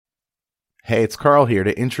Hey, it's Carl here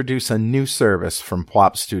to introduce a new service from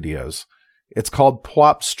PWOP Studios. It's called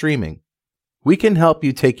PWOP Streaming. We can help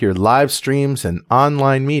you take your live streams and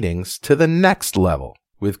online meetings to the next level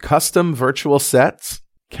with custom virtual sets,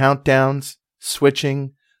 countdowns,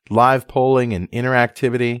 switching, live polling and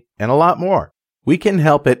interactivity, and a lot more. We can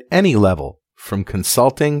help at any level, from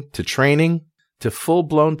consulting to training to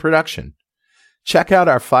full-blown production. Check out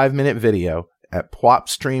our 5-minute video at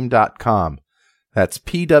pwopstream.com. That's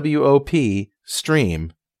PWOP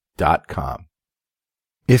stream.com.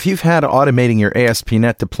 If you've had automating your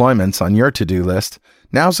ASP.NET deployments on your to-do list,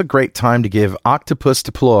 now's a great time to give Octopus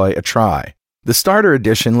Deploy a try. The Starter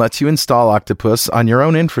Edition lets you install Octopus on your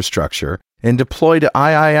own infrastructure and deploy to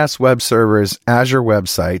IIS web servers, Azure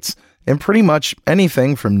websites, and pretty much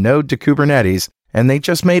anything from Node to Kubernetes, and they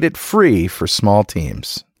just made it free for small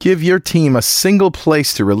teams. Give your team a single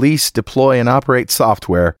place to release, deploy, and operate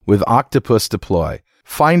software with Octopus Deploy.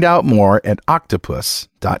 Find out more at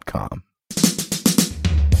octopus.com.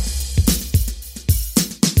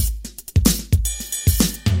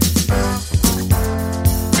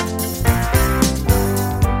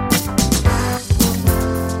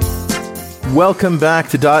 Welcome back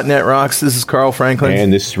to .NET Rocks. This is Carl Franklin.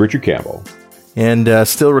 And this is Richard Campbell. And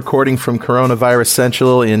still recording from Coronavirus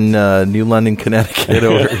Central in New London, Connecticut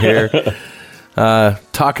over here.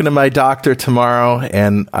 Talking to my doctor tomorrow,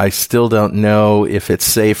 and I still don't know if it's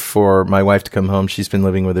safe for my wife to come home. She's been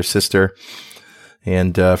living with her sister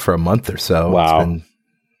and for a month or so. Wow. It's been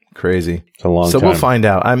crazy. It's a long time. So we'll find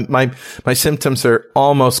out. My symptoms are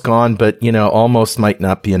almost gone, but, almost might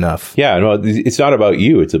not be enough. Yeah, no, it's not about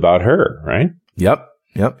you. It's about her, right? Yep.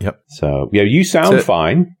 So, yeah, you sound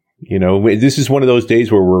fine. This is one of those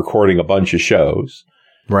days where we're recording a bunch of shows.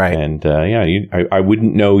 Right. And, I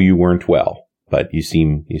wouldn't know you weren't well, but you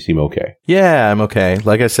seem okay. Yeah, I'm okay.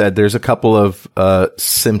 Like I said, there's a couple of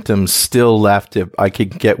symptoms still left. If I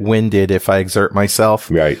could get winded if I exert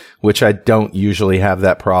myself. Right. Which I don't usually have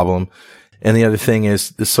that problem. And the other thing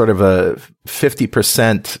is this sort of a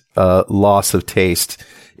 50% loss of taste.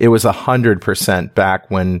 It was 100%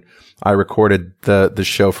 back when I recorded the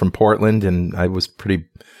show from Portland, and I was pretty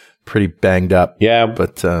banged up. Yeah.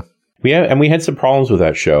 But we had some problems with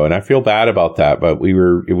that show, and I feel bad about that, but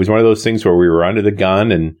it was one of those things where we were under the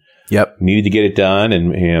gun and needed to get it done, and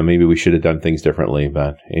maybe we should have done things differently,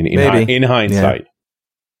 but in hindsight. Yeah.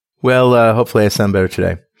 Well, hopefully I sound better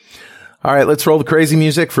today. All right, let's roll the crazy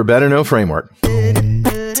music for Better Know Framework.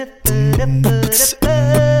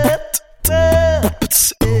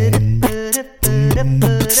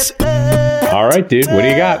 All right, dude, what do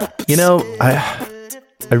you got?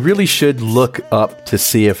 I really should look up to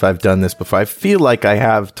see if I've done this before. I feel like I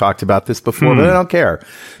have talked about this before, but I don't care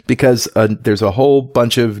because there's a whole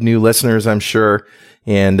bunch of new listeners, I'm sure,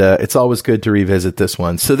 and it's always good to revisit this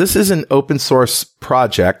one. So this is an open source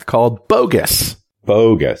project called Bogus.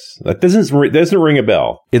 Bogus. That doesn't ring a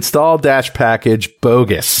bell. Install dash package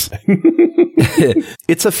Bogus.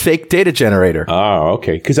 It's a fake data generator. Oh,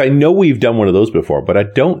 okay. Because I know we've done one of those before, but I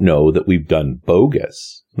don't know that we've done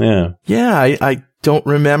Bogus. Yeah. Yeah, I don't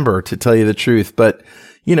remember, to tell you the truth, but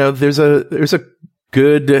there's a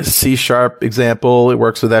good C# example. It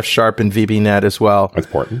works with F# and VBNet as well. That's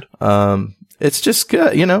important. It's just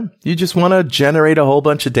good. You just want to generate a whole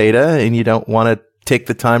bunch of data, and you don't want to take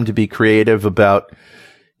the time to be creative about,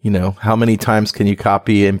 how many times can you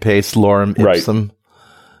copy and paste lorem ipsum.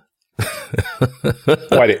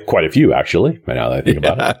 Right. Quite a few, actually. Now that I think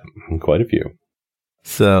about it, quite a few.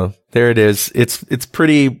 So there it is. It's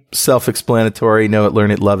pretty self-explanatory. Know it, learn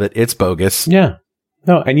it, love it. It's bogus. Yeah.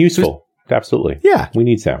 No, and useful. Absolutely. Yeah. We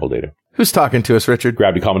need sample data. Who's talking to us, Richard?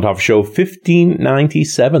 Grabbed a comment off show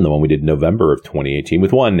 1597, the one we did in November of 2018,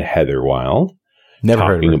 with one Heather Wilde. Never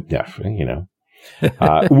heard of her.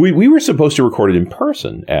 We were supposed to record it in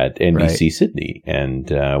person at NBC Sydney, and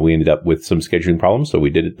we ended up with some scheduling problems, so we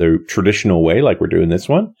did it the traditional way, like we're doing this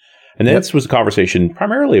one. And this was a conversation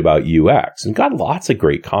primarily about UX, and got lots of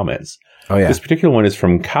great comments. Oh, yeah. This particular one is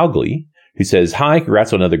from Cowgley, who says, "Hi,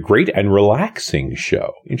 congrats on another great and relaxing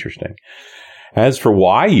show." Interesting. As for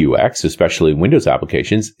why UX, especially Windows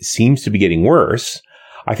applications, seems to be getting worse,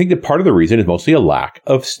 I think that part of the reason is mostly a lack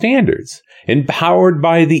of standards. Empowered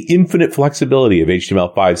by the infinite flexibility of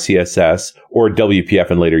HTML5, CSS, or WPF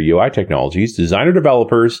and later UI technologies, designer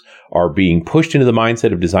developers are being pushed into the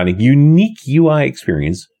mindset of designing unique UI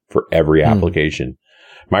experience for every application.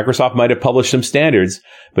 Microsoft might have published some standards,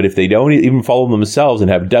 but if they don't even follow them themselves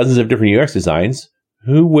and have dozens of different UX designs,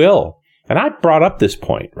 who will? And I brought up this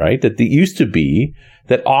point, right? That it used to be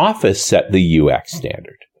that Office set the UX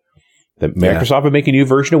standard. That Microsoft would make a new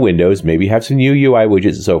version of Windows, maybe have some new UI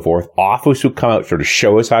widgets and so forth. Office would come out, sort of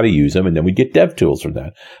show us how to use them, and then we'd get dev tools from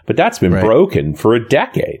that. But that's been broken for a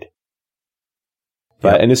decade.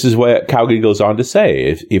 And this is what Cowgate goes on to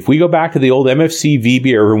say. If we go back to the old MFC, VB,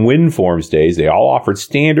 and WinForms days, they all offered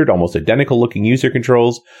standard, almost identical looking user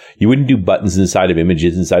controls. You wouldn't do buttons inside of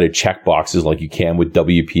images, inside of checkboxes like you can with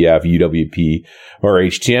WPF, UWP, or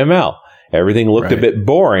HTML. Everything looked a bit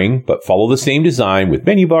boring, but followed the same design with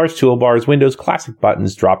menu bars, toolbars, windows, classic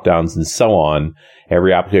buttons, drop-downs, and so on.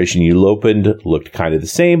 Every application you opened looked kind of the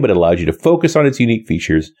same, but it allowed you to focus on its unique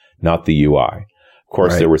features, not the UI. Of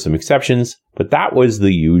course, there were some exceptions, but that was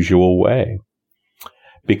the usual way.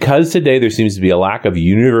 Because today there seems to be a lack of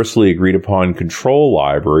universally agreed upon control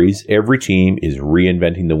libraries, every team is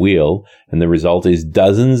reinventing the wheel, and the result is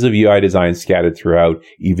dozens of UI designs scattered throughout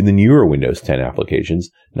even the newer Windows 10 applications,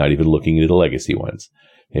 not even looking into the legacy ones.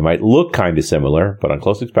 They might look kind of similar, but on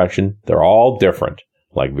close inspection, they're all different,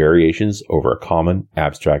 like variations over a common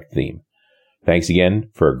abstract theme. Thanks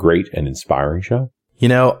again for a great and inspiring show. You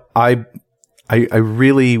know, I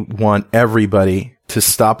really want everybody to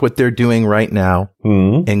stop what they're doing right now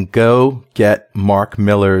and go get Mark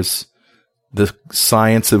Miller's The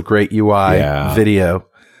Science of Great UI video.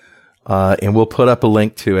 And we'll put up a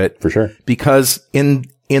link to it. For sure. Because in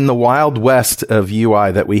the Wild West of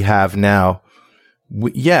UI that we have now,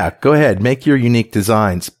 go ahead, make your unique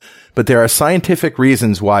designs. But there are scientific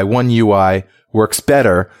reasons why one UI works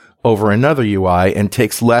better over another UI and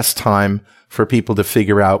takes less time for people to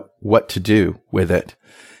figure out what to do with it.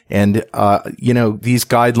 And, these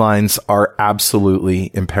guidelines are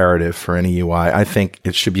absolutely imperative for any UI. I think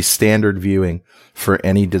it should be standard viewing for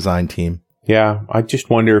any design team. Yeah. I just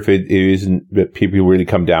wonder if it isn't that people really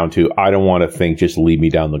come down to, I don't want to think, just lead me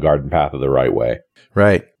down the garden path of the right way.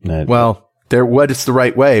 Right. What is the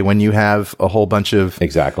right way when you have a whole bunch of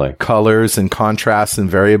colors and contrasts and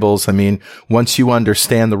variables? I mean, once you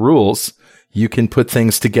understand the rules, you can put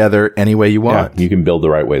things together any way you want. Yeah, you can build the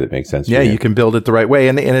right way that makes sense. Yeah, you can build it the right way.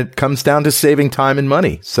 And it comes down to saving time and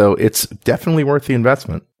money. So it's definitely worth the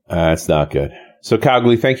investment. That's not good. So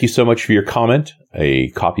Cowgley, thank you so much for your comment. A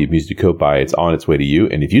copy of Music to Code By, it's on its way to you.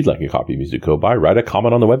 And if you'd like a copy of Music to Code By, write a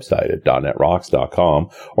comment on the website at .netrocks.com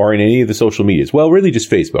or in any of the social medias. Well, really just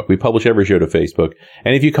Facebook. We publish every show to Facebook.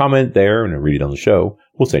 And if you comment there and read it on the show,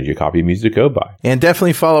 we'll send you a copy of Music to Code By. And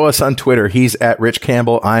definitely follow us on Twitter. He's at Rich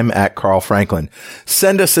Campbell. I'm at Carl Franklin.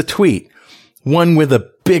 Send us a tweet. One with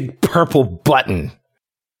a big purple button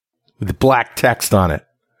with black text on it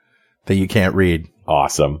that you can't read.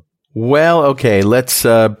 Awesome. Well, okay, let's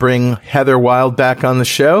bring Heather Wilde back on the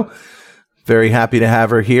show. Very happy to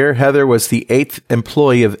have her here. Heather was the 8th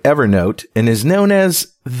employee of Evernote and is known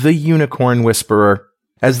as the Unicorn Whisperer.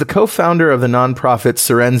 As the co-founder of the nonprofit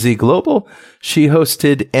Serenzi Global, she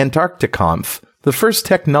hosted Antarcticonf, the first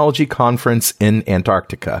technology conference in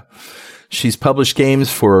Antarctica. She's published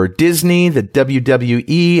games for Disney, the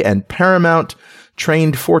WWE, and Paramount,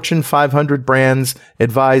 trained Fortune 500 brands,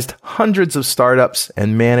 advised hundreds of startups,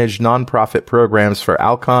 and managed nonprofit programs for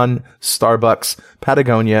Alcon, Starbucks,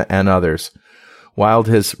 Patagonia, and others. Wilde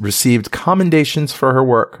has received commendations for her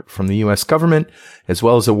work from the U.S. government, as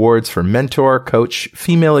well as awards for Mentor, Coach,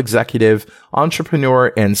 Female Executive,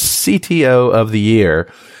 Entrepreneur, and CTO of the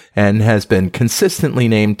Year, and has been consistently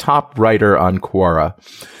named top writer on Quora.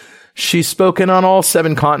 She's spoken on all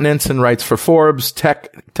 7 continents and writes for Forbes,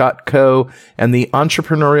 Tech.co, and the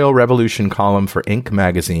Entrepreneurial Revolution column for Inc.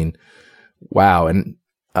 magazine. Wow. And,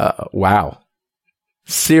 wow.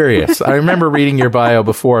 Serious. I remember reading your bio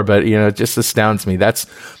before, but, it just astounds me. That's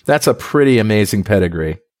a pretty amazing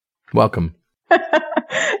pedigree. Welcome.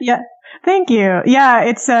 Yeah. Thank you. Yeah,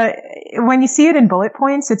 it's when you see it in bullet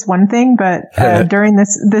points, it's one thing, but during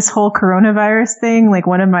this whole coronavirus thing, like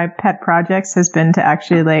one of my pet projects has been to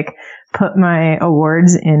actually put my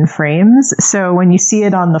awards in frames. So when you see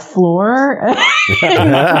it on the floor,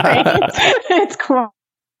 it's quite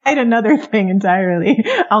another thing entirely.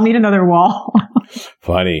 I'll need another wall.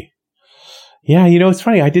 Funny. Yeah, it's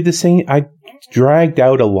funny. I did the same. I dragged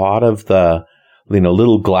out a lot of the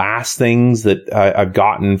little glass things that I've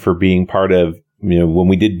gotten for being part of, when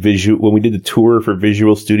we did the tour for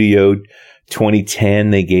Visual Studio 2010,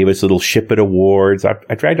 they gave us little Ship It awards. I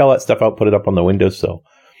dragged all that stuff out, put it up on the windowsill.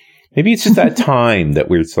 Maybe it's just that time that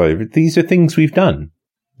we're these are things we've done.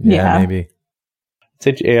 Yeah, maybe.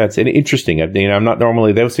 It's an interesting. I'm not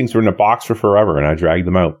normally, those things were in a box for forever, and I dragged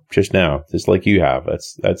them out just now, just like you have.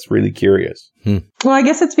 That's really curious. Well, I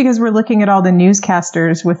guess it's because we're looking at all the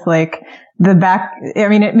newscasters with like the back. I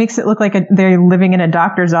mean, it makes it look like they're living in a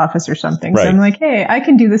doctor's office or something. Right. So I'm like, hey, I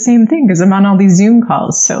can do the same thing because I'm on all these Zoom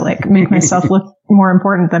calls. So like make myself look more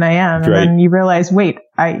important than I am. And then you realize, wait,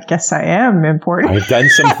 I guess I am important. I have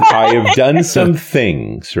done some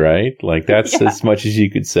things, right? Like that's as much as you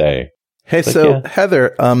could say. Hey, so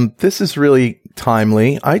Heather, this is really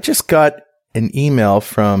timely. I just got an email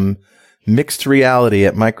from Mixed Reality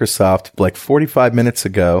at Microsoft like 45 minutes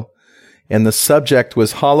ago, and the subject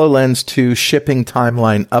was HoloLens 2 shipping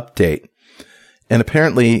timeline update. And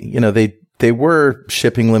apparently, they were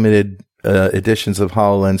shipping limited editions of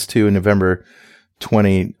HoloLens 2 in November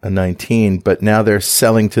 2019, but now they're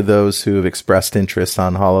selling to those who have expressed interest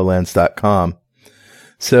on HoloLens.com.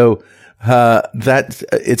 So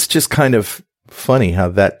it's just kind of funny how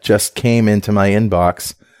that just came into my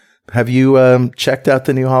inbox. Have you checked out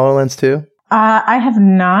the new HoloLens 2? I have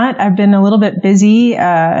not. I've been a little bit busy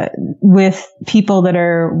with people that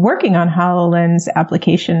are working on HoloLens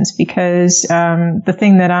applications because the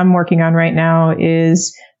thing that I'm working on right now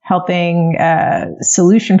is helping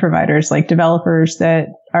solution providers like developers that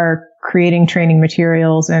are creating training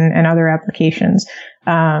materials and other applications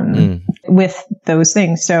with those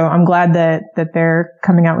things. So I'm glad that they're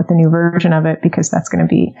coming out with the new version of it because that's going to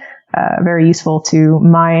be very useful to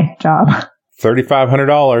my job.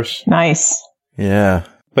 $3,500. Nice. Yeah.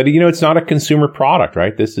 But it's not a consumer product,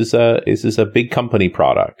 right? This is a big company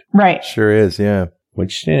product. Right. Sure is, yeah.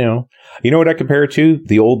 Which, you know what I compare it to?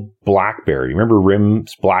 The old BlackBerry. Remember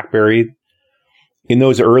RIM's BlackBerry? In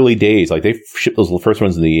those early days, like they shipped those first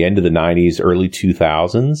ones in the end of the 90s, early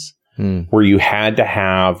 2000s, where you had to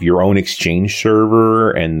have your own Exchange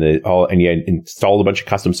server and you had installed a bunch of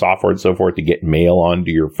custom software and so forth to get mail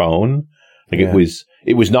onto your phone. Like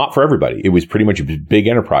it was not for everybody. It was pretty much a big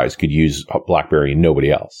enterprise could use BlackBerry and nobody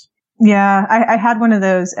else. Yeah, I had one of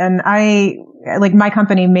those, and my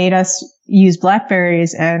company made us use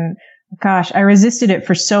BlackBerries, and gosh, I resisted it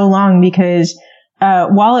for so long because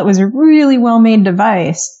while it was a really well-made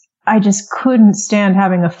device, I just couldn't stand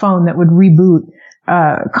having a phone that would reboot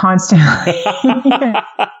constantly.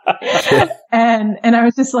 and I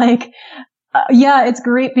was just like, yeah, it's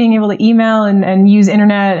great being able to email and use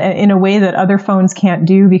internet in a way that other phones can't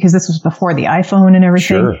do because this was before the iPhone and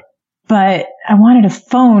everything. Sure. But I wanted a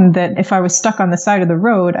phone that if I was stuck on the side of the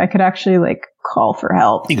road, I could actually call for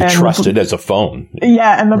help. You could trust it as a phone.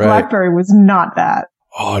 Yeah. And the BlackBerry was not that.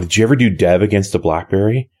 Oh, did you ever do dev against a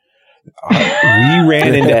BlackBerry? We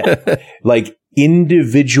ran into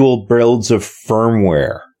individual builds of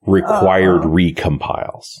firmware required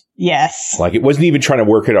recompiles. Yes. It wasn't even trying to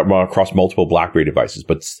work it up across multiple BlackBerry devices,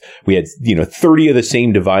 but we had, 30 of the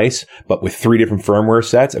same device, but with 3 different firmware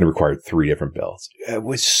sets, and it required 3 different builds. It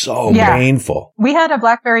was so painful. We had a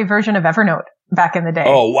BlackBerry version of Evernote back in the day.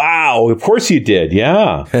 Oh, wow. Of course you did.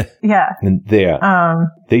 Yeah. Yeah. And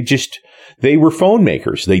they were phone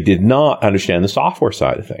makers. They did not understand the software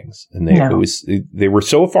side of things. And they were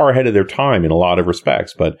so far ahead of their time in a lot of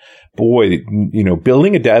respects. But boy,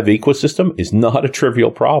 building a dev ecosystem is not a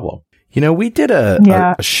trivial problem. We did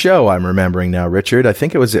a show I'm remembering now, Richard. I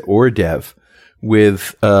think it was at OrDev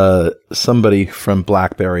with somebody from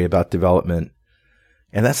BlackBerry about development.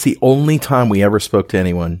 And that's the only time we ever spoke to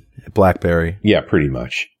anyone at BlackBerry. Yeah, pretty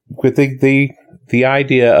much. With the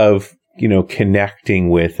idea of, connecting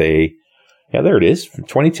with there it is,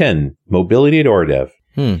 2010, mobility at OrDev.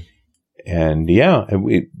 And the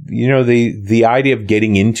idea of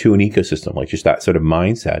getting into an ecosystem, like just that sort of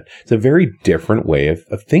mindset, it's a very different way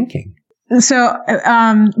of thinking. So,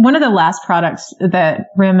 one of the last products that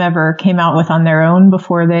RIM ever came out with on their own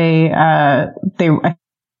before I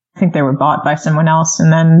think they were bought by someone else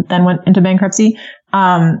and then went into bankruptcy,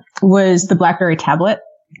 was the BlackBerry tablet.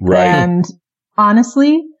 Right. And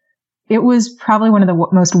honestly, it was probably one of the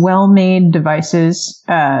most well-made devices,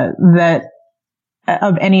 that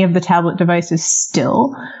of any of the tablet devices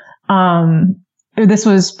still. This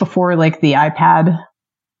was before the iPad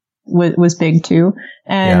was big too.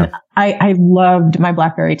 And I loved my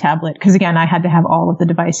BlackBerry tablet because again, I had to have all of the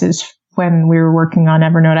devices when we were working on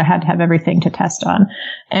Evernote. I had to have everything to test on.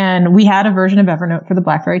 And we had a version of Evernote for the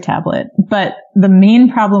BlackBerry tablet. But the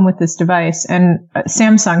main problem with this device, and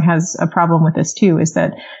Samsung has a problem with this too, is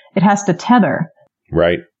that it has to tether.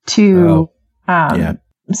 Right. To,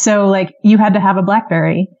 so you had to have a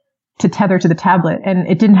BlackBerry to tether to the tablet, and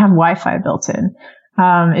it didn't have Wi-Fi built in.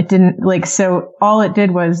 It didn't so all it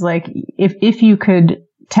did was if you could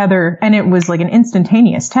tether, and it was an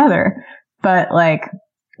instantaneous tether, but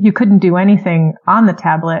you couldn't do anything on the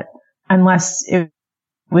tablet unless it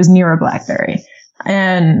was near a BlackBerry.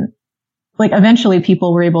 And like eventually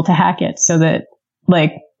people were able to hack it so that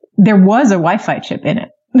like there was a Wi-Fi chip in it.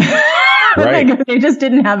 Right. Like, they just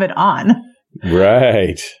didn't have it on.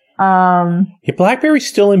 Right. Yeah, BlackBerry's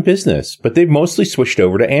still in business, but they've mostly switched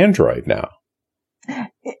over to Android now.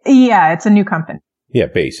 Yeah, it's a new company. Yeah,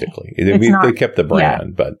 basically. They kept the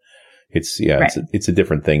brand, but it's a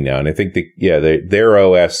different thing now. And I think their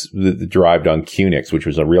OS derived on QNX, which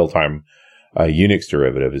was a real-time Unix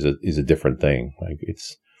derivative, is a different thing. Like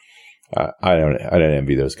it's I don't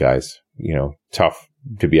envy those guys. You know, tough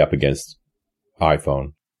to be up against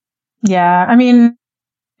iPhone. Yeah, I mean,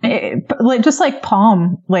 just like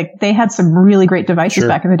Palm, like they had some really great devices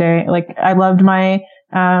back in the day. Like I loved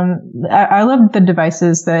I loved the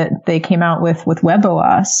devices that they came out with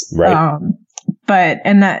WebOS. Right.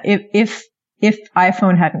 And that if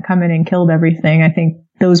iPhone hadn't come in and killed everything, I think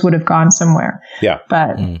those would have gone somewhere. Yeah.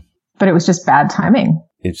 But it was just bad timing.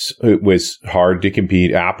 It was hard to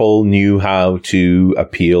compete. Apple knew how to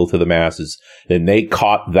appeal to the masses, and they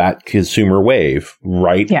caught that consumer wave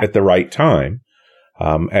at the right time,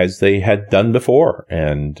 as they had done before,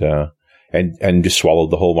 and just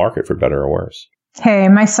swallowed the whole market for better or worse. Hey,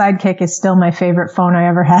 my Sidekick is still my favorite phone I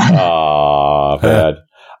ever had. Ah, bad.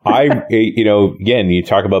 Again, you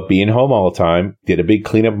talk about being home all the time. Did a big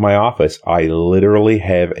cleanup in my office. I literally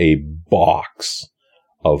have a box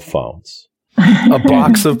of phones. A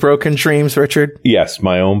box of broken dreams, Richard? Yes,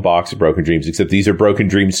 my own box of broken dreams, except these are broken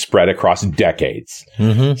dreams spread across decades.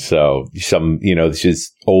 Mm-hmm. So this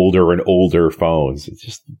is older and older phones. It's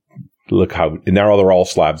just look how, and they're all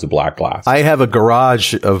slabs of black glass. I have a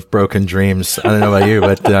garage of broken dreams. I don't know about you,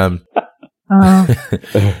 but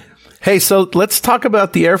hey, so let's talk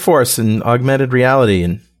about the Air Force and augmented reality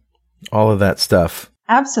and all of that stuff.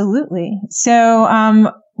 Absolutely.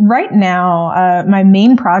 So, right now, my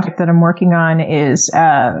main project that I'm working on is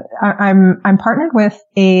I'm partnered with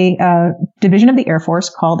a division of the Air Force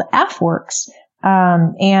called AFWerx,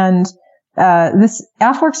 and this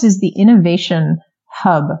AFWerx is the innovation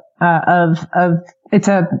hub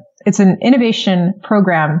it's an innovation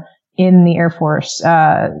program in the Air Force.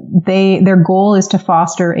 Their goal is to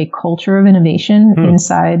foster a culture of innovation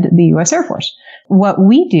inside the U.S. Air Force. What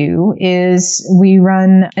we do is we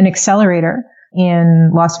run an accelerator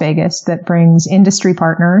in Las Vegas that brings industry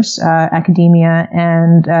partners, academia,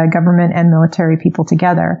 and government and military people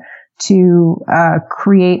together to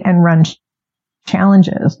create and run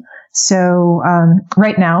challenges. So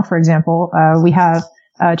right now, for example, we have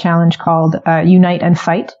a challenge called Unite and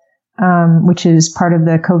Fight, which is part of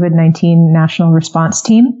the COVID-19 national response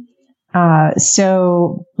team.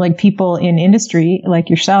 So like people in industry like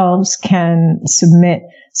yourselves can submit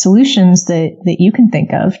solutions that you can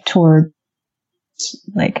think of toward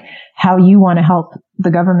like how you want to help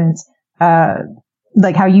the government,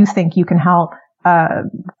 like how you think you can help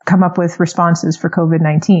come up with responses for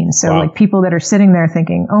COVID-19. So like people that are sitting there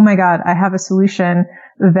thinking, oh my God, I have a solution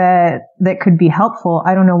that could be helpful.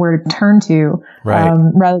 I don't know where to turn to,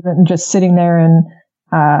 rather than just sitting there and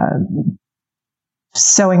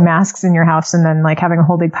sewing masks in your house and then like having a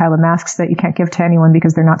whole big pile of masks that you can't give to anyone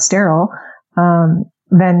because they're not sterile.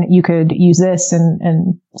 Then you could use this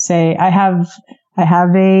and say, I have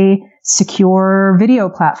a secure video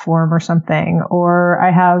platform or something, or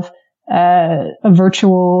I have a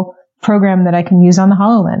virtual program that I can use on the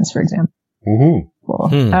HoloLens, for example.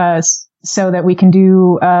 Mm-hmm. So that we can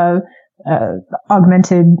do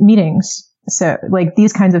augmented meetings. So like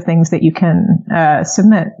these kinds of things that you can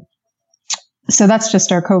submit. So that's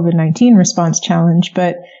just our COVID-19 response challenge.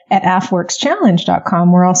 But at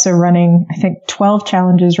AFWerxChallenge.com, we're also running, I think, 12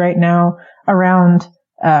 challenges right now around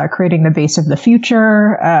creating the base of the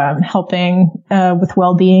future, helping with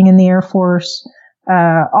well-being in the Air Force,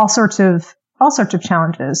 all sorts of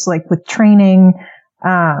challenges, like with training,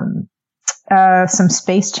 some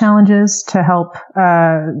space challenges to help,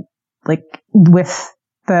 like with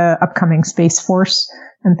the upcoming Space Force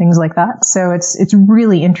and things like that. So it's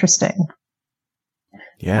really interesting.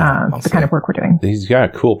 Yeah, the kind of work we're doing. He's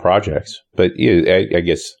got cool projects, but I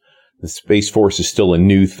guess the Space Force is still a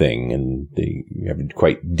new thing, and they haven't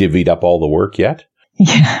quite divvied up all the work yet.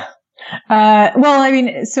 Yeah. Well, I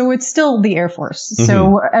mean, so it's still the Air Force. Mm-hmm.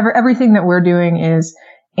 So everything that we're doing is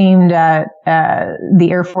aimed at the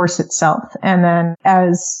Air Force itself. And then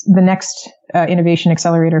as the next innovation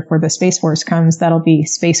accelerator for the Space Force comes, that'll be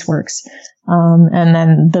SpaceWorks. And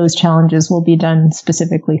then those challenges will be done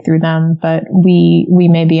specifically through them, but we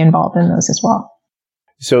may be involved in those as well.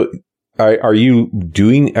 So are you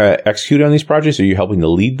doing execute on these projects? Are you helping to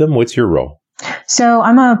lead them? What's your role? So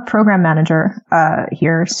I'm a program manager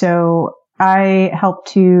here. So I help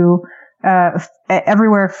to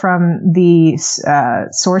everywhere from the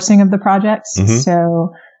sourcing of the projects. Mm-hmm.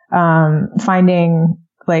 So finding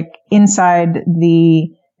like inside the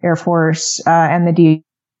Air Force and the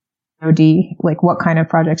DoD, like what kind of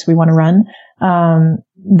projects we want to run.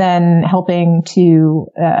 Then helping to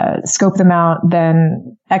scope them out,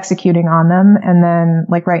 then executing on them, and then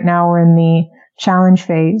like right now we're in the challenge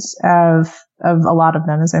phase of a lot of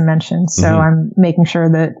them, as I mentioned. So mm-hmm. I'm making sure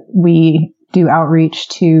that we do outreach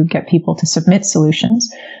to get people to submit solutions.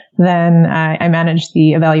 Then I manage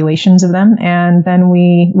the evaluations of them, and then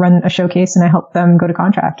we run a showcase and I help them go to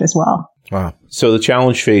contract as well. Wow. So the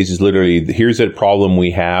challenge phase is literally, here's a problem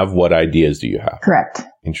we have. What ideas do you have? Correct.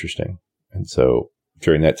 Interesting. And so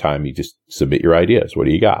during that time, you just submit your ideas. What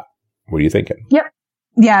do you got? What are you thinking? Yep.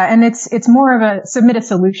 Yeah. And it's more of a submit a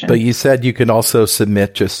solution. But you said you can also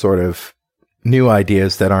submit just sort of new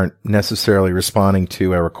ideas that aren't necessarily responding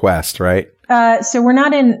to a request, right? So we're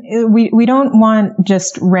not we don't want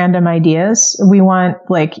just random ideas. We want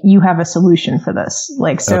like, you have a solution for this.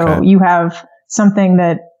 Like, so okay. You have something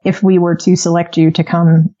that if we were to select you to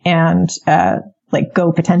come and, like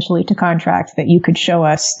go potentially to contract, that you could show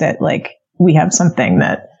us that like we have something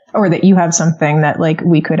that, or that you have something that like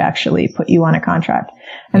we could actually put you on a contract.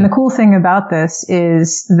 And the cool thing about this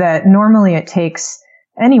is that normally it takes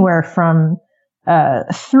anywhere from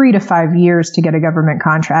 3 to 5 years to get a government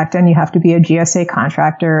contract, and you have to be a GSA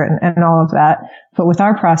contractor and all of that. But with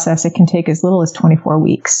our process, it can take as little as 24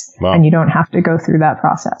 weeks, wow. And you don't have to go through that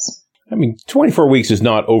process. I mean, 24 weeks is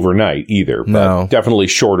not overnight either, but definitely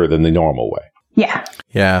shorter than the normal way. Yeah.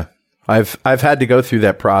 Yeah. I've had to go through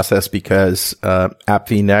that process because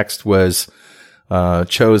AFWerx was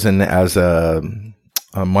chosen as a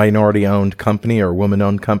minority-owned company or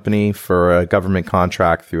woman-owned company for a government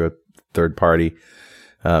contract through a third party.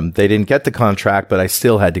 They didn't get the contract, but I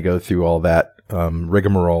still had to go through all that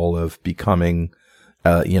rigmarole of becoming,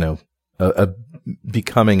 becoming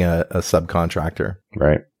a subcontractor.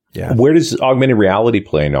 Right. Yeah. Where does augmented reality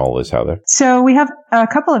play in all this, Heather? So we have a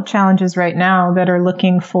couple of challenges right now that are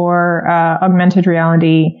looking for augmented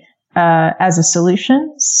reality as a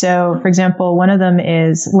solution. So, for example, one of them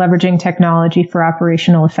is leveraging technology for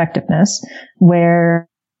operational effectiveness, where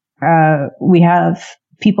we have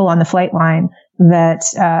people on the flight line that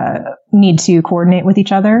need to coordinate with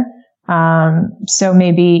each other. So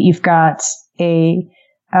maybe you've got a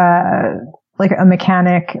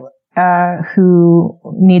mechanic who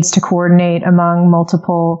needs to coordinate among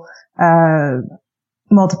multiple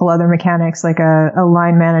other mechanics, like a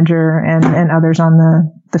line manager and others on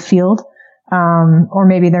the field. Or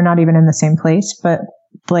maybe they're not even in the same place, but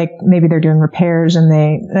like maybe they're doing repairs and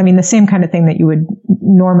the same kind of thing that you would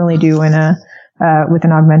normally do with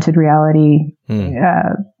an augmented reality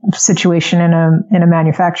situation in a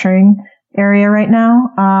manufacturing area right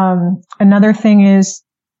now. Another thing is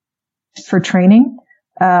for training.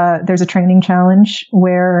 There's a training challenge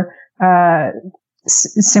where as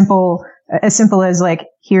simple as like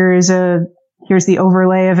here's the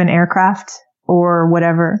overlay of an aircraft or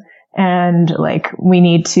whatever, and like we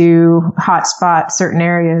need to hotspot certain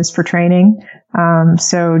areas for training.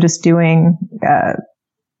 So just doing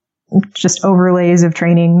just overlays of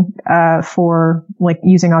training for like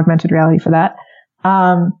using augmented reality for that.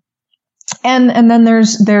 And then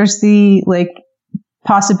there's the like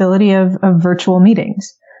possibility of virtual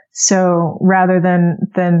meetings. So rather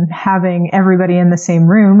than having everybody in the same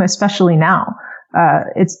room, especially now,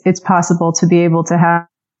 it's possible to be able to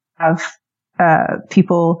have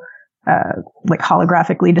people like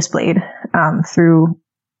holographically displayed through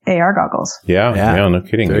AR goggles. Yeah, no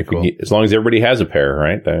kidding. Cool. As long as everybody has a pair,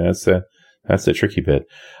 right? That's the tricky bit.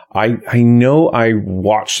 I know I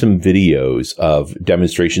watched some videos of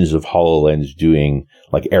demonstrations of HoloLens doing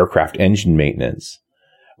like aircraft engine maintenance,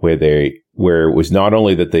 where it was not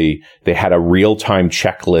only that they had a real-time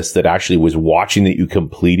checklist that actually was watching that you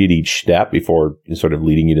completed each step before sort of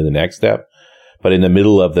leading you to the next step, but in the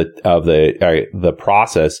middle of the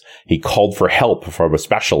process, he called for help from a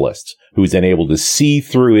specialist who was then able to see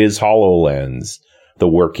through his HoloLens the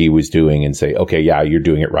work he was doing and say, okay, yeah, you're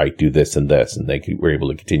doing it right, do this and this, and they were able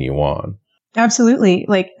to continue on. Absolutely.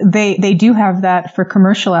 Like they do have that for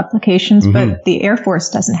commercial applications, mm-hmm. but the Air Force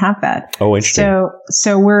doesn't have that. Oh, interesting.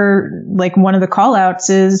 So we're like, one of the call outs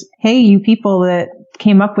is, hey, you people that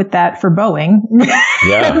came up with that for Boeing.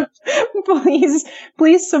 Yeah.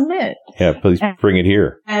 please submit. Yeah. Please bring it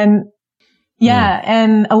here. And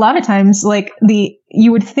and a lot of times like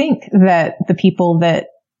you would think that the people that,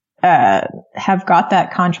 have got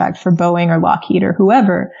that contract for Boeing or Lockheed or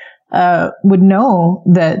whoever, would know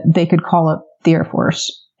that they could call up the Air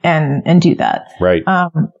Force and do that. Right.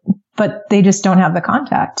 But they just don't have the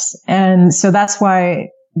contacts. And so that's why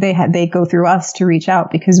they go through us to reach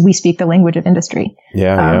out, because we speak the language of industry.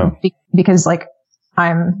 Because like,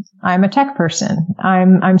 I'm a tech person.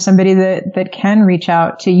 I'm somebody that can reach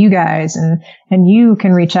out to you guys, and you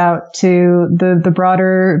can reach out to the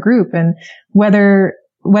broader group. And whether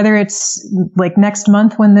it's like next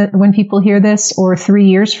month when people hear this, or 3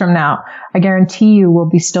 years from now, I guarantee you we'll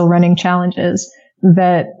be still running challenges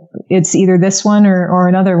that it's either this one or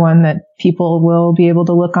another one that people will be able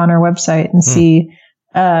to look on our website and see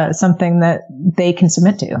something that they can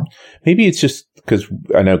submit to. Maybe it's just because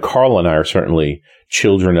I know Carl and I are certainly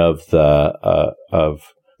children of the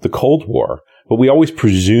Cold War, but we always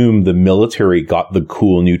presume the military got the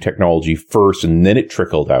cool new technology first, and then it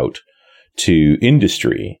trickled out to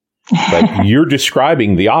industry. But you're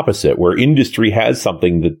describing the opposite, where industry has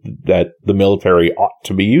something that the military ought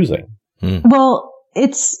to be using. Well,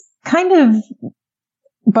 it's kind of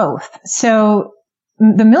both. So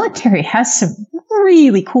the military has some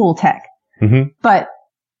really cool tech, but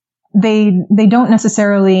they don't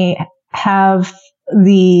necessarily have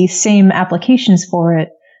the same applications for it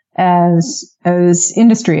as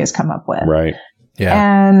industry has come up with. Right.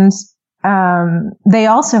 Yeah. And they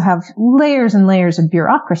also have layers and layers of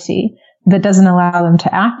bureaucracy that doesn't allow them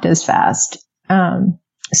to act as fast.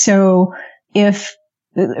 So if,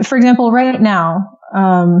 for example, right now,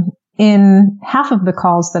 in half of the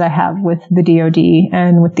calls that I have with the DoD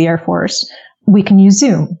and with the Air Force, we can use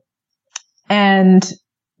Zoom. And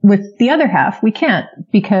with the other half, we can't,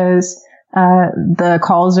 because the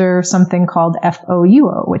calls are something called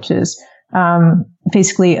FOUO, which is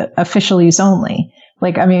basically official use only.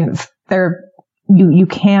 Like, I mean, you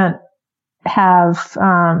can't have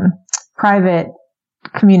private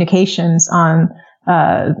communications on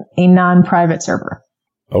a non-private server.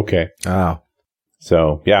 Okay. Oh.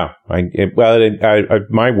 So, yeah.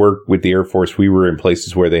 My work with the Air Force, we were in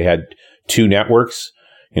places where they had two networks.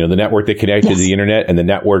 You know, the network that connected to the internet and the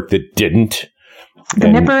network that didn't. The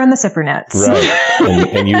nipper and the sipper nets. Right.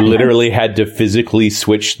 and you literally had to physically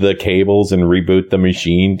switch the cables and reboot the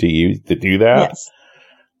machine to do that. Yes.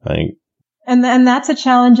 And that's a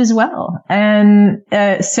challenge as well. And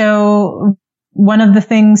so one of the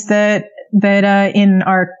things that in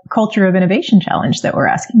our culture of innovation challenge that we're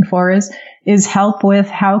asking for is help with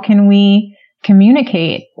how can we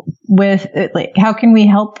communicate with, like, how can we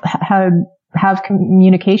help have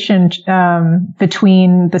communication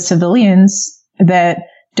between the civilians that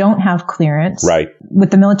don't have clearance, right, with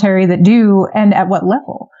the military that do, and at what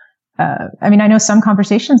level. I mean, I know some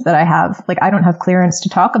conversations that I have, like, I don't have clearance to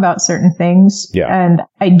talk about certain things, and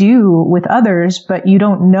I do with others, but you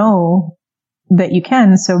don't know that you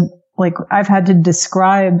can. So, like, I've had to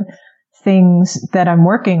describe things that I'm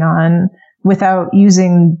working on without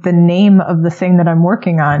using the name of the thing that I'm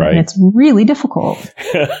working on. Right. And it's really difficult.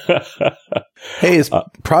 Hey, is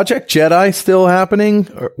Project Jedi still happening?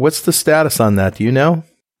 Or what's the status on that? Do you know?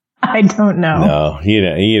 I don't know. No,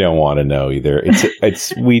 you don't want to know either.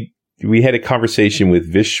 We had a conversation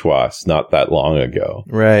with Vishwas not that long ago.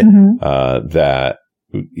 Right. Where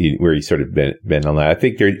he sort of been on that. I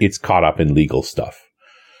think it's caught up in legal stuff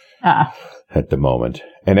at the moment.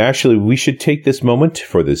 And actually, we should take this moment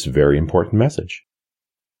for this very important message.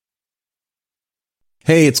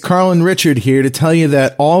 Hey, it's Carl and Richard here to tell you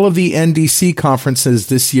that all of the NDC conferences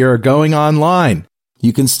this year are going online.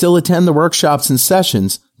 You can still attend the workshops and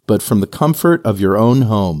sessions, but from the comfort of your own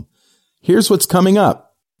home. Here's what's coming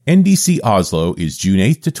up. NDC Oslo is June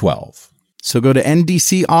 8th to 12th. So go to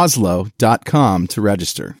ndcoslo.com to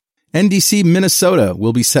register. NDC Minnesota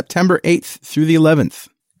will be September 8th through the 11th.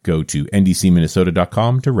 Go to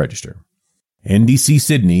ndcminnesota.com to register. NDC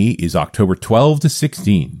Sydney is October 12 to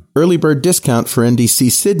 16. Early bird discount for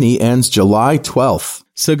NDC Sydney ends July 12th.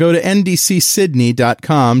 So go to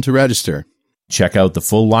ndcsydney.com to register. Check out the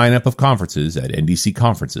full lineup of conferences at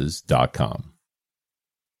ndcconferences.com.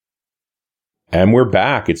 And we're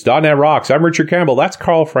back. It's .NET Rocks. I'm Richard Campbell. That's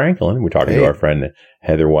Carl Franklin. We're talking to our friend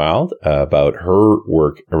Heather Wilde about her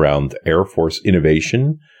work around Air Force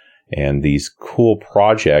innovation and these cool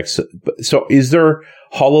projects. So is there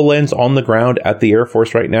HoloLens on the ground at the Air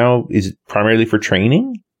Force right now? Is it primarily for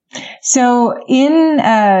training? So in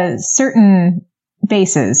certain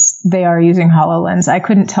bases, they are using HoloLens. I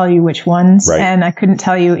couldn't tell you which ones, and I couldn't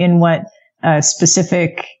tell you in what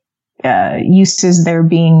specific uses they're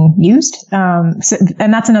being used.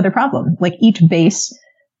 And that's another problem. Like, each base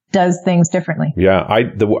does things differently. Yeah,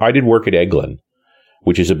 I did work at Eglin,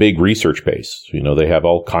 which is a big research base. You know, they have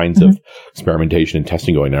all kinds of experimentation and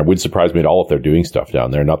testing going there. It wouldn't surprise me at all if they're doing stuff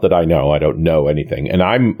down there. Not that I know. I don't know anything. And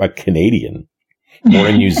I'm a Canadian. or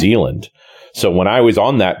in New Zealand. So when I was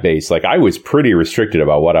on that base, like I was pretty restricted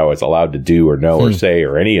about what I was allowed to do or know or say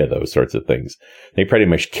or any of those sorts of things. They pretty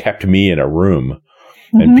much kept me in a room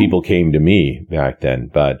and people came to me back then.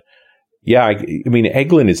 But yeah, I mean,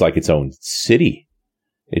 Eglin is like its own city.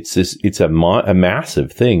 It's a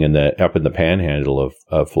massive thing up in the panhandle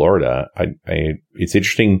of Florida. It's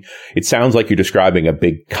interesting. It sounds like you're describing a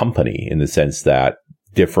big company in the sense that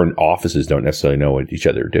different offices don't necessarily know what each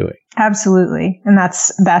other are doing. Absolutely. And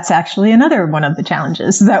that's actually another one of the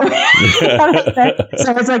challenges that we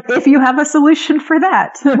So it's like, if you have a solution for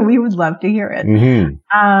that, we would love to hear it.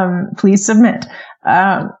 Please submit.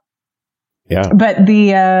 Yeah. But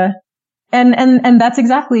and that's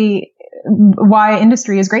exactly why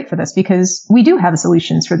industry is great for this, because we do have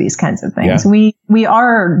solutions for these kinds of things. Yeah. We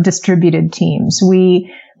are distributed teams.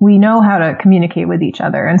 We know how to communicate with each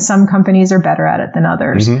other, and some companies are better at it than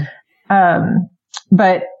others.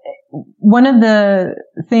 But one of the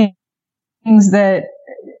things that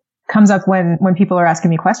comes up when people are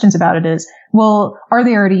asking me questions about it is, well, are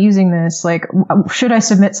they already using this? Like, should I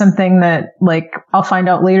submit something that, like, I'll find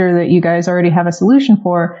out later that you guys already have a solution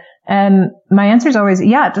for? And my answer is always,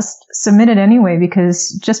 yeah, just submit it anyway,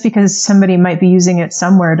 because just because somebody might be using it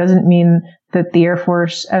somewhere doesn't mean that the Air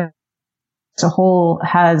Force as a whole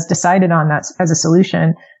has decided on that as a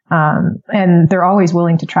solution. And they're always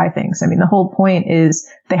willing to try things. I mean, the whole point is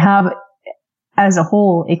they have, as a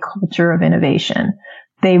whole, a culture of innovation.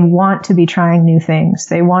 They want to be trying new things.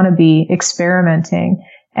 They want to be experimenting.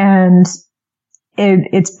 And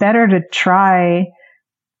it's better to try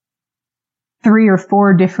 3 or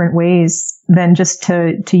 4 different ways than just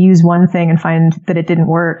to use one thing and find that it didn't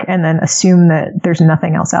work and then assume that there's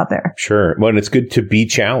nothing else out there. Sure. Well, and it's good to be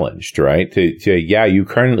challenged, right? To yeah, you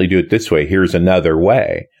currently do it this way. Here's another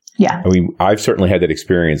way. Yeah. I mean, I've certainly had that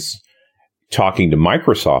experience talking to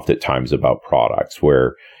Microsoft at times about products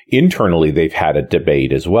where internally they've had a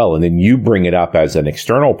debate as well. And then you bring it up as an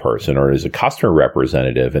external person or as a customer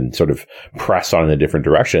representative and sort of press on in a different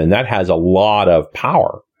direction. And that has a lot of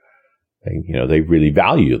power. They really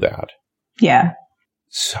value that. Yeah.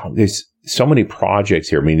 So there's so many projects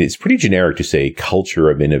here. I mean, it's pretty generic to say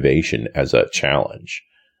culture of innovation as a challenge.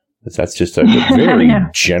 That's just a very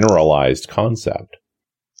generalized concept.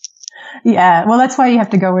 Yeah. Well, that's why you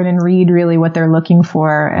have to go in and read really what they're looking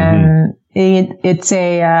for. And it's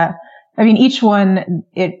I mean, each one,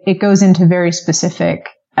 it goes into very specific,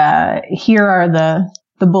 here are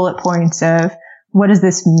the bullet points of what does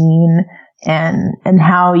this mean? And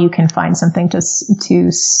how you can find something to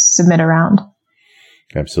submit around.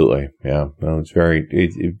 Absolutely. Yeah. Well, it's very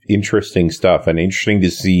interesting stuff, and interesting to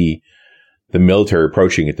see the military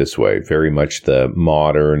approaching it this way. Very much the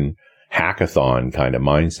modern hackathon kind of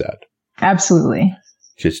mindset. Absolutely.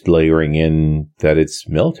 Just layering in that it's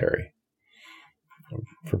military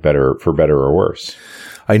for better or worse.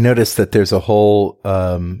 I noticed that there's a whole,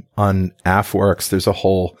 on AFWerx, there's a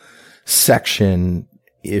whole section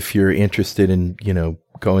if you're interested in,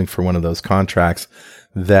 going for one of those contracts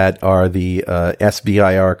that are the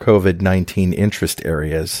SBIR COVID-19 interest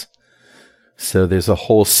areas. So there's a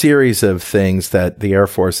whole series of things that the Air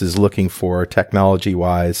Force is looking for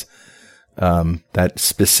technology-wise that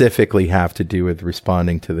specifically have to do with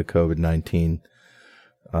responding to the COVID-19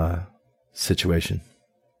 situation.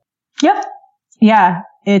 Yep. Yeah.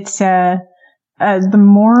 It's the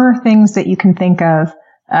more things that you can think of,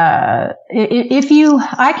 I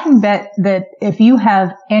can bet that if you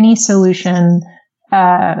have any solution,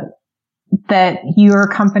 that your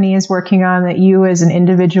company is working on, that you as an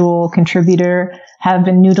individual contributor have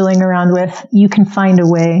been noodling around with, you can find a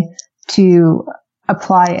way to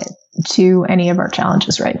apply it to any of our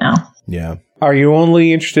challenges right now. Yeah. Are you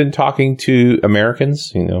only interested in talking to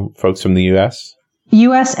Americans, folks from the U.S.?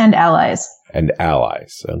 U.S. and allies. And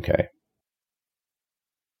allies. Okay.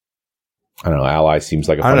 I don't know. Allies seems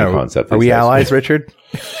like a funny concept. Are we allies, Richard?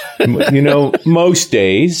 Most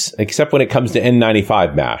days, except when it comes to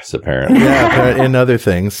N95 masks, apparently. Yeah, and other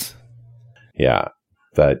things. Yeah.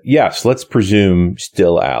 But yes, let's presume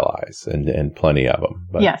still allies and plenty of them.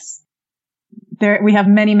 But. Yes. We have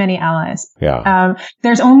many, many allies. Yeah.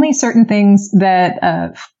 There's only certain things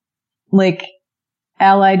that,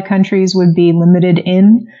 allied countries would be limited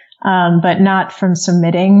in. But not from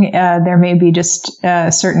submitting. There may be just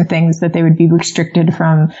certain things that they would be restricted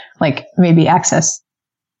from, like maybe access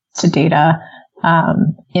to data.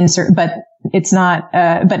 But it's not.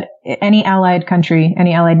 But any allied country,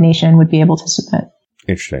 any allied nation would be able to submit.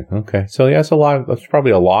 Interesting. Okay, so yeah, that's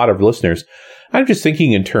probably a lot of listeners. I'm just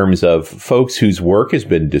thinking in terms of folks whose work has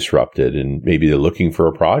been disrupted and maybe they're looking for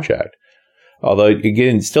a project. Although,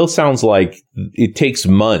 again, it still sounds like it takes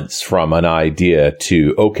months from an idea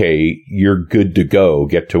to, okay, you're good to go,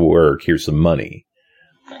 get to work, here's some money.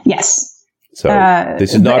 Yes. So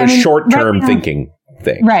this is not a short-term thinking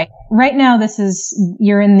thing. Right. Right now,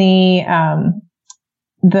 you're in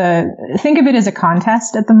think of it as a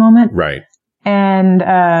contest at the moment. Right. And,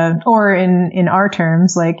 or in our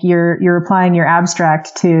terms, like you're applying your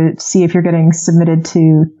abstract to see if you're getting submitted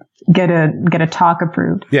to get a talk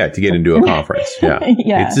approved. Yeah, to get into a conference. Yeah.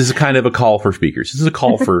 Yeah. This is kind of a call for speakers. This is a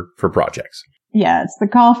call for projects. Yeah, it's the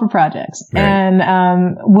call for projects. Right.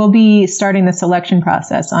 And we'll be starting the selection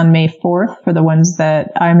process on May 4th for the ones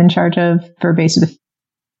that I'm in charge of for Base of the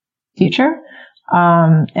Future.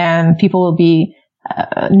 And people will be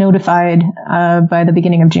notified by the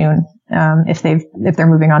beginning of June if they're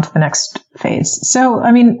moving on to the next phase. So,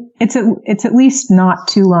 I mean, it's at least not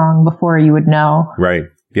too long before you would know. Right.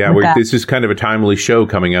 Yeah, this is kind of a timely show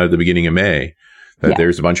coming out at the beginning of May.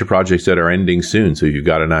 There's a bunch of projects that are ending soon, so if you've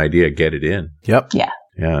got an idea, get it in. Yep. Yeah.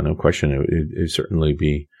 Yeah, no question. It'd certainly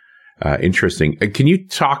be interesting. Can you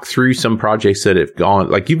talk through some projects that have gone,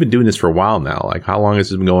 like you've been doing this for a while now, like how long has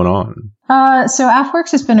this been going on? So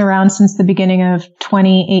AFWerx has been around since the beginning of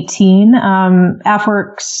 2018.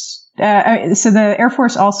 AFWerx, so the Air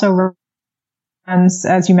Force also runs,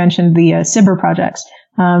 as you mentioned, the SBIR projects.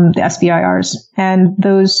 The SBIRs, and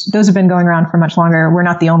those have been going around for much longer. We're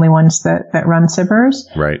not the only ones that run SBIRs.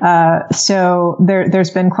 Right. So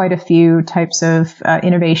there's been quite a few types of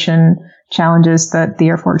innovation challenges that the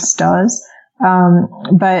Air Force does.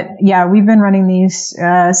 But yeah, we've been running these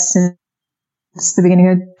since the beginning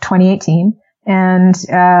of 2018. And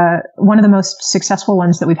one of the most successful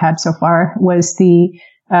ones that we've had so far was the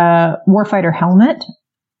Warfighter helmet.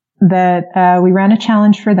 That we ran a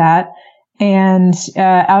challenge for that. And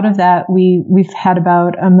out of that, we've had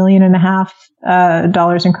about $1.5 million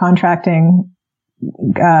in contracting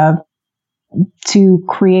to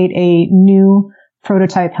create a new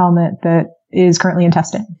prototype helmet that is currently in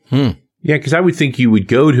testing. Yeah, because I would think you would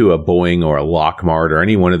go to a Boeing or a Lockheed or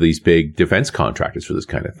any one of these big defense contractors for this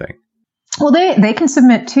kind of thing. Well, they can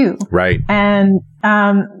submit too, right? And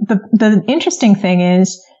the interesting thing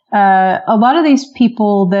is a lot of these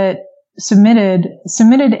people that submitted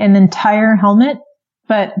an entire helmet,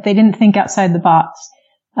 but they didn't think outside the box.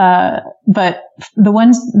 But the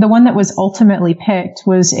one that was ultimately picked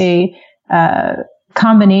was a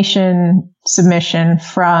combination submission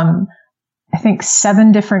from, I think,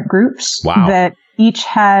 7 different groups. Wow. That each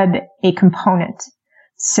had a component.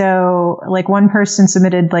 So, like, one person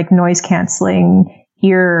submitted like noise canceling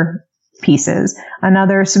ear pieces.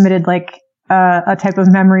 Another submitted like a type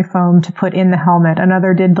of memory foam to put in the helmet.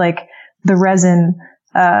 Another did like the resin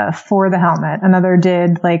for the helmet. Another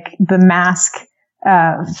did like the mask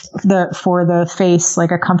for the face,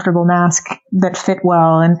 like a comfortable mask that fit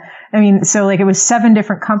well. And I mean, so like it was 7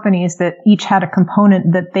 different companies that each had a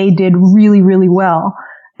component that they did really, really well.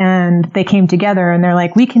 And they came together and they're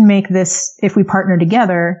like, we can make this, if we partner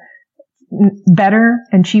together, better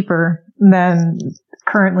and cheaper than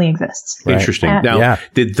currently exists. Right. Interesting. Now,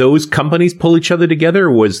 did those companies pull each other together?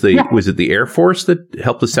 Or was it the Air Force that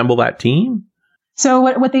helped assemble that team? So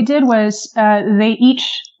what they did was they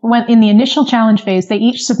each went in the initial challenge phase. They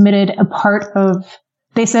each submitted a part of.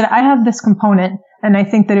 They said, "I have this component, and I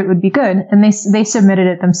think that it would be good," and they submitted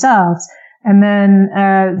it themselves. And then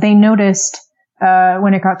they noticed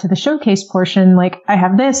when it got to the showcase portion, like, I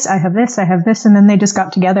have this, I have this, I have this, and then they just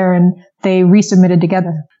got together and they resubmitted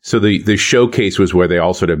together. So the showcase was where they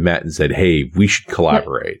all sort of met and said, "Hey, we should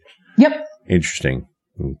collaborate." Yep. Interesting.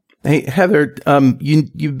 Hey, Heather,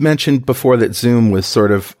 you mentioned before that Zoom was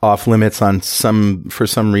sort of off limits for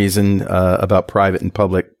some reason about private and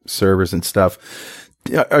public servers and stuff.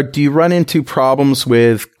 Do you run into problems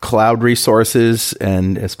with cloud resources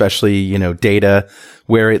and especially, data,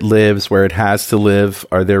 where it lives, where it has to live?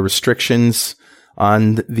 Are there restrictions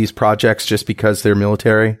on these projects just because they're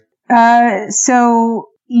military? So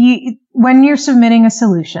when you're submitting a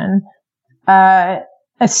solution,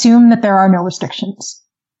 assume that there are no restrictions.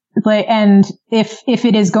 And if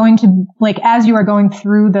it is going to, like, as you are going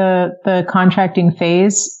through the contracting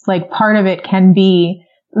phase, like, part of it can be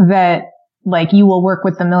that, like, you will work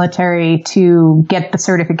with the military to get the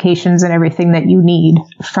certifications and everything that you need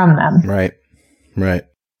from them. Right.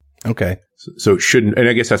 Okay. So it shouldn't, and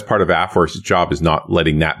I guess that's part of AFWerx's job, is not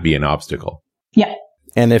letting that be an obstacle. Yeah.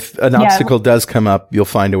 And if an obstacle does come up, you'll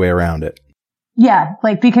find a way around it. Yeah.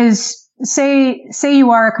 Like, because say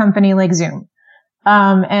you are a company like Zoom.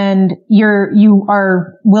 And you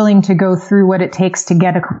are willing to go through what it takes to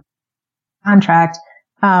get a contract,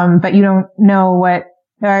 but you don't know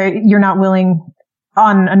you're not willing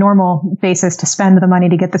on a normal basis to spend the money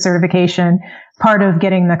to get the certification, part of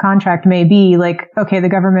getting the contract may be like, okay, the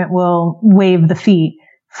government will waive the fee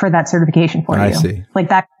for that certification for you. I see. Like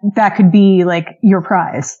that could be like your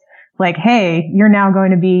prize. Like, hey, you're now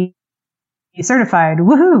going to be certified.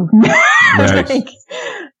 Woohoo. Nice. Like,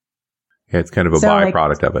 Yeah, it's kind of a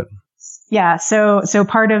byproduct of it. Yeah. So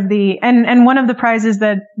part of the, and one of the prizes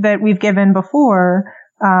that we've given before,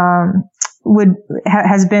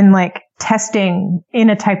 has been like testing in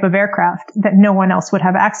a type of aircraft that no one else would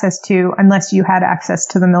have access to unless you had access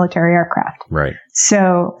to the military aircraft. Right.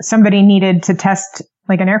 So somebody needed to test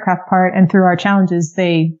like an aircraft part, and through our challenges,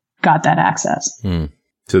 they got that access.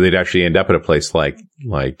 So they'd actually end up at a place like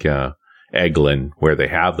Eglin, where they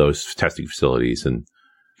have those testing facilities, and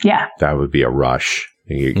yeah, that would be a rush.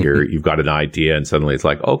 You've got an idea, and suddenly it's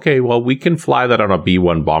like, okay, well, we can fly that on a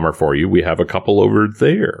B-1 bomber for you. We have a couple over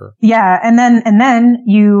there. Yeah, and then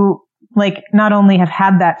you like not only have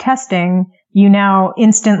had that testing, you now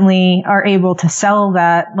instantly are able to sell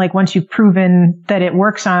that. Like once you've proven that it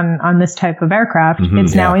works on this type of aircraft,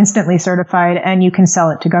 it's now instantly certified, and you can sell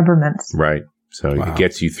it to governments. Right. So it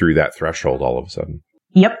gets you through that threshold all of a sudden.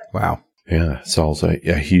 Yep. Wow. Yeah, it solves a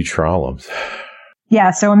huge problems.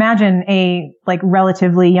 Yeah. So imagine a like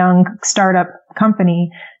relatively young startup company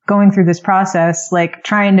going through this process, like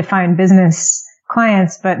trying to find business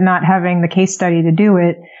clients, but not having the case study to do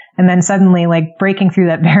it. And then suddenly like breaking through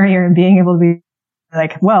that barrier and being able to be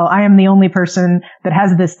like, well, I am the only person that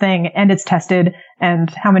has this thing and it's tested. And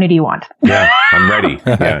how many do you want? Yeah, I'm ready.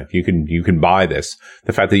 Yeah, you can buy this.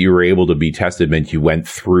 The fact that you were able to be tested meant you went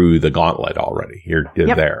through the gauntlet already. You're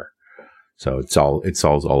there. So it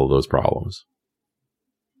solves all of those problems.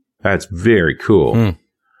 That's very cool.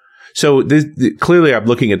 So clearly I'm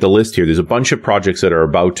looking at the list here. There's a bunch of projects that are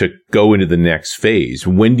about to go into the next phase.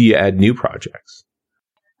 When do you add new projects?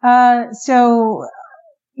 So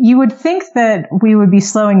you would think that we would be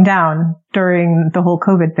slowing down during the whole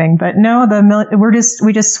COVID thing, but no,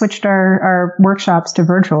 we just switched our workshops to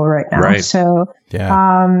virtual right now. Right. So,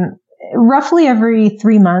 roughly every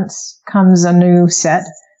 3 months comes a new set.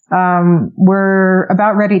 We're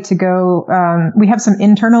about ready to go. We have some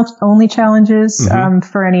internal only challenges,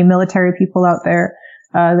 for any military people out there,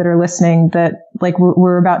 that are listening, that like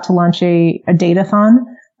we're about to launch a datathon,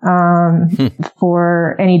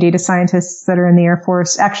 for any data scientists that are in the Air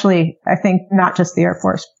Force. Actually, I think not just the Air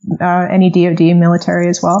Force, any DoD military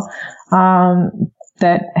as well,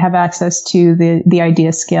 that have access to the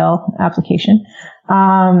idea scale application.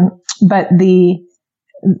 But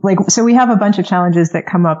so we have a bunch of challenges that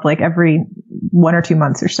come up like every 1 or 2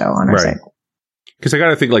 months or so on our site. Because I got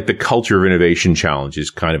to think like the culture of innovation challenge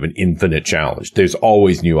is kind of an infinite challenge. There's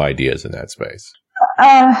always new ideas in that space.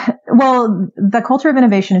 Well, the culture of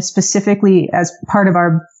innovation is specifically as part of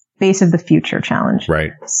our base of the future challenge.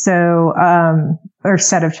 Right. So, or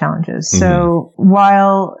set of challenges. So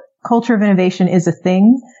while culture of innovation is a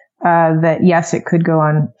thing, that yes, it could go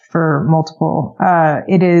on for multiple,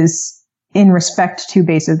 it is in respect to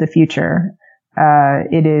base of the future.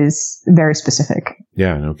 It is very specific.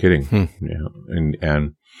 Yeah, no kidding. Yeah.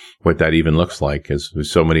 And what that even looks like, is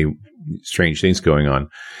there's so many strange things going on.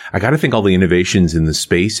 I got to think all the innovations in the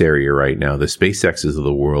space area right now, the SpaceXs of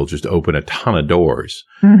the world just open a ton of doors.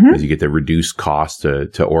 As you get the reduced cost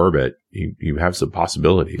to orbit, you have some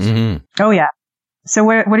possibilities. Oh yeah. So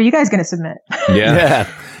what are you guys going to submit? Yeah.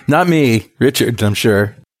 Not me, Richard, I'm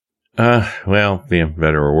sure. Well, yeah,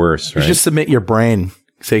 better or worse, right? You just submit your brain.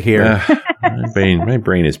 Say here. My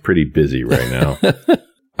brain is pretty busy right now.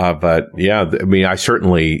 But yeah, I mean,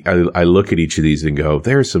 I look at each of these and go,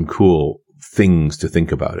 there's some cool things to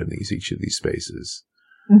think about in each of these spaces.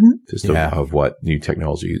 Just of what new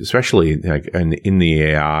technology, especially like in the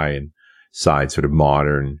AI and side, sort of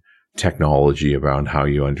modern technology around how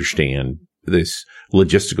you understand this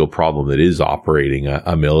logistical problem that is operating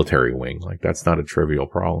a military wing. Like that's not a trivial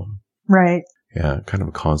problem. Right. Yeah. Kind of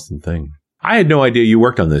a constant thing. I had no idea you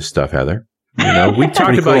worked on this stuff, Heather. You know, we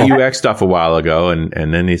talked about UX stuff a while ago,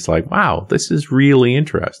 and then it's like, wow, this is really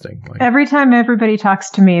interesting. Like, every time everybody talks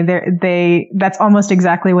to me, that's almost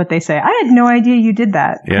exactly what they say. I had no idea you did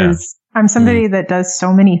that, because I'm somebody that does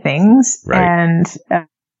so many things, and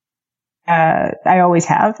I always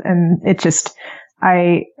have, and it just,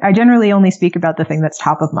 I generally only speak about the thing that's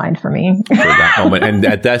top of mind for me. For that moment, and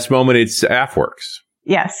at this moment, it's AFWerx.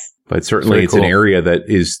 Yes. But certainly it's an area that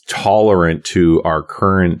is tolerant to our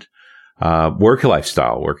current work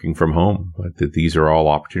lifestyle, working from home. But these are all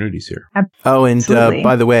opportunities here. Oh, and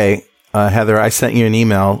by the way, Heather, I sent you an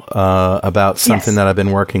email about something that I've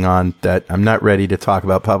been working on that I'm not ready to talk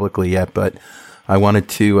about publicly yet, but I wanted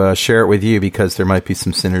to share it with you because there might be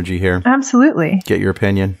some synergy here. Absolutely. Get your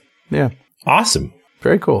opinion. Yeah. Awesome.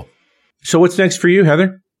 Very cool. So what's next for you,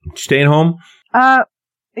 Heather? Staying home?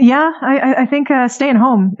 Yeah, I think staying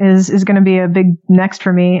home is going to be a big next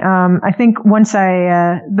for me. I think once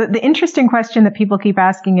the interesting question that people keep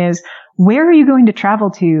asking is, where are you going to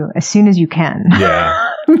travel to as soon as you can? Yeah.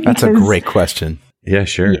 That's a great question. Yeah,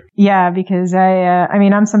 sure. Yeah, because I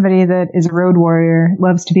mean, I'm somebody that is a road warrior,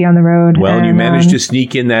 loves to be on the road. Well, and you managed to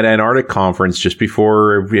sneak in that Antarctic conference just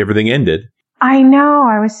before everything ended. I know.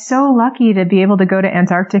 I was so lucky to be able to go to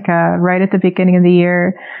Antarctica right at the beginning of the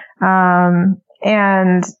year.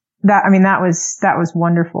 And that was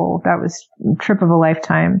wonderful. That was a trip of a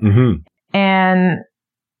lifetime. Mm-hmm. And,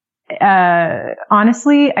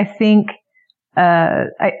 honestly, I think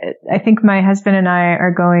my husband and I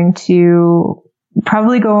are going to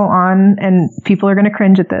probably go on, and people are going to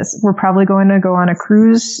cringe at this. We're probably going to go on a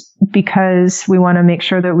cruise because we want to make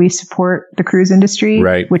sure that we support the cruise industry,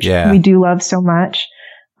 right? Which we do love so much.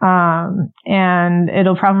 And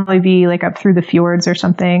it'll probably be like up through the fjords or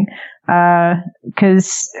something.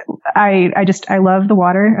 Cause I love the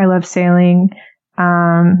water. I love sailing.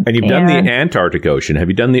 And you've done the Antarctic Ocean. Have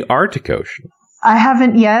you done the Arctic Ocean? I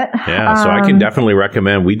haven't yet. Yeah. So I can definitely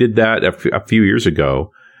recommend. We did that a few years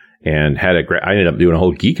ago and I ended up doing a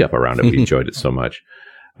whole geek up around it. We enjoyed it so much.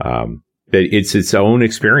 It's its own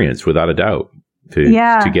experience without a doubt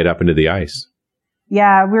to get up into the ice.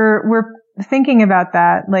 Yeah. We're thinking about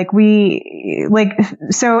that.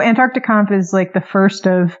 So Antarctic Conf is like the first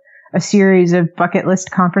of a series of bucket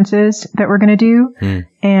list conferences that we're going to do.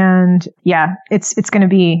 And yeah, it's going to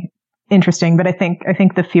be interesting, but I think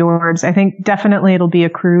the fjords, I think definitely it'll be a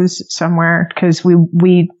cruise somewhere because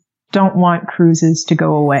we don't want cruises to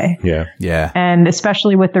go away. Yeah. Yeah. And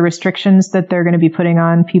especially with the restrictions that they're going to be putting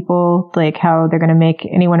on people, like how they're going to make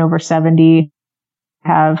anyone over 70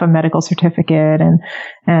 have a medical certificate and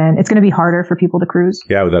it's going to be harder for people to cruise.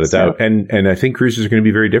 Yeah, without a doubt. And I think cruises are going to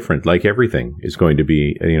be very different. Like everything is going to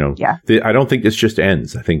be, I don't think this just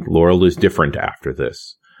ends. I think Laurel is different after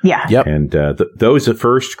this. Yeah. Yep. And those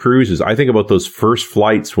first cruises, I think about those first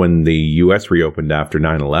flights when the U.S. reopened after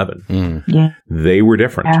 9/11. Yeah. They were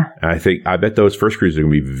different. Yeah. I bet those first cruises are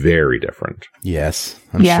going to be very different. Yes,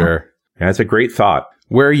 I'm sure. That's a great thought.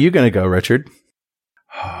 Where are you going to go, Richard?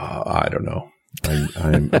 I don't know.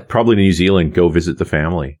 I'm probably New Zealand, go visit the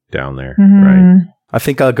family down there. Mm-hmm. Right. I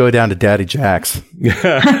think I'll go down to Daddy Jack's.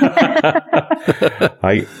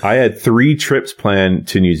 I had 3 trips planned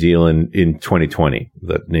to New Zealand in 2020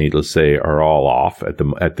 that, needless to say, are all off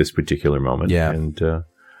at this particular moment. Yeah. And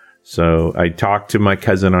so I talk to my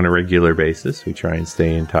cousin on a regular basis. We try and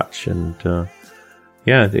stay in touch. And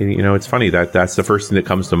it's funny that's the first thing that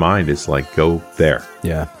comes to mind is like, go there.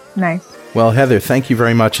 Yeah. Nice. Well, Heather, thank you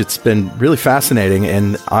very much. It's been really fascinating.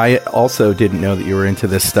 And I also didn't know that you were into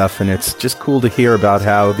this stuff. And it's just cool to hear about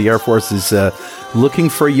how the Air Force is looking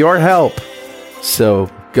for your help. So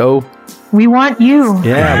go. We want you.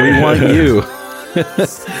 Yeah, we want you.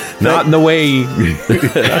 Not in the way.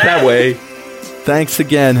 Not that way. Thanks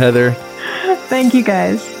again, Heather. Thank you,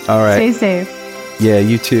 guys. All right. Stay safe. Yeah,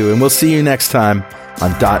 you too. And we'll see you next time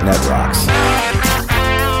on .NET Rocks.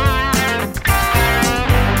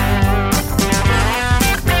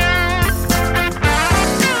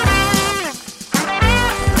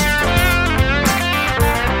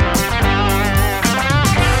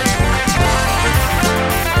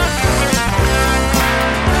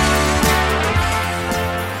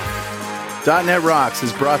 .NET Rocks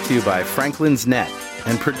is brought to you by Franklin's Net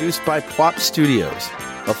and produced by Plop Studios,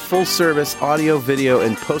 a full-service audio, video,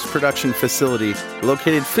 and post-production facility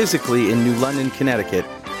located physically in New London, Connecticut,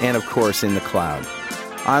 and of course in the cloud.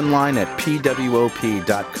 Online at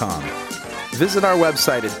pwop.com. Visit our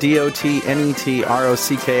website at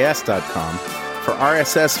dotnetrocks.com for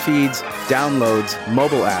RSS feeds, downloads,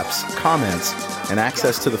 mobile apps, comments, and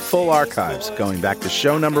access to the full archives going back to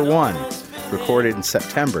show number 1, recorded in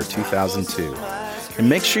September 2002. And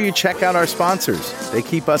make sure you check out our sponsors. They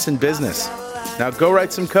keep us in business. Now go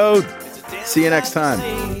write some code. See you next time.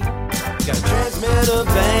 Got transmitter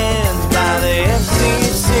banned by the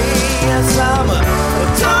FCC.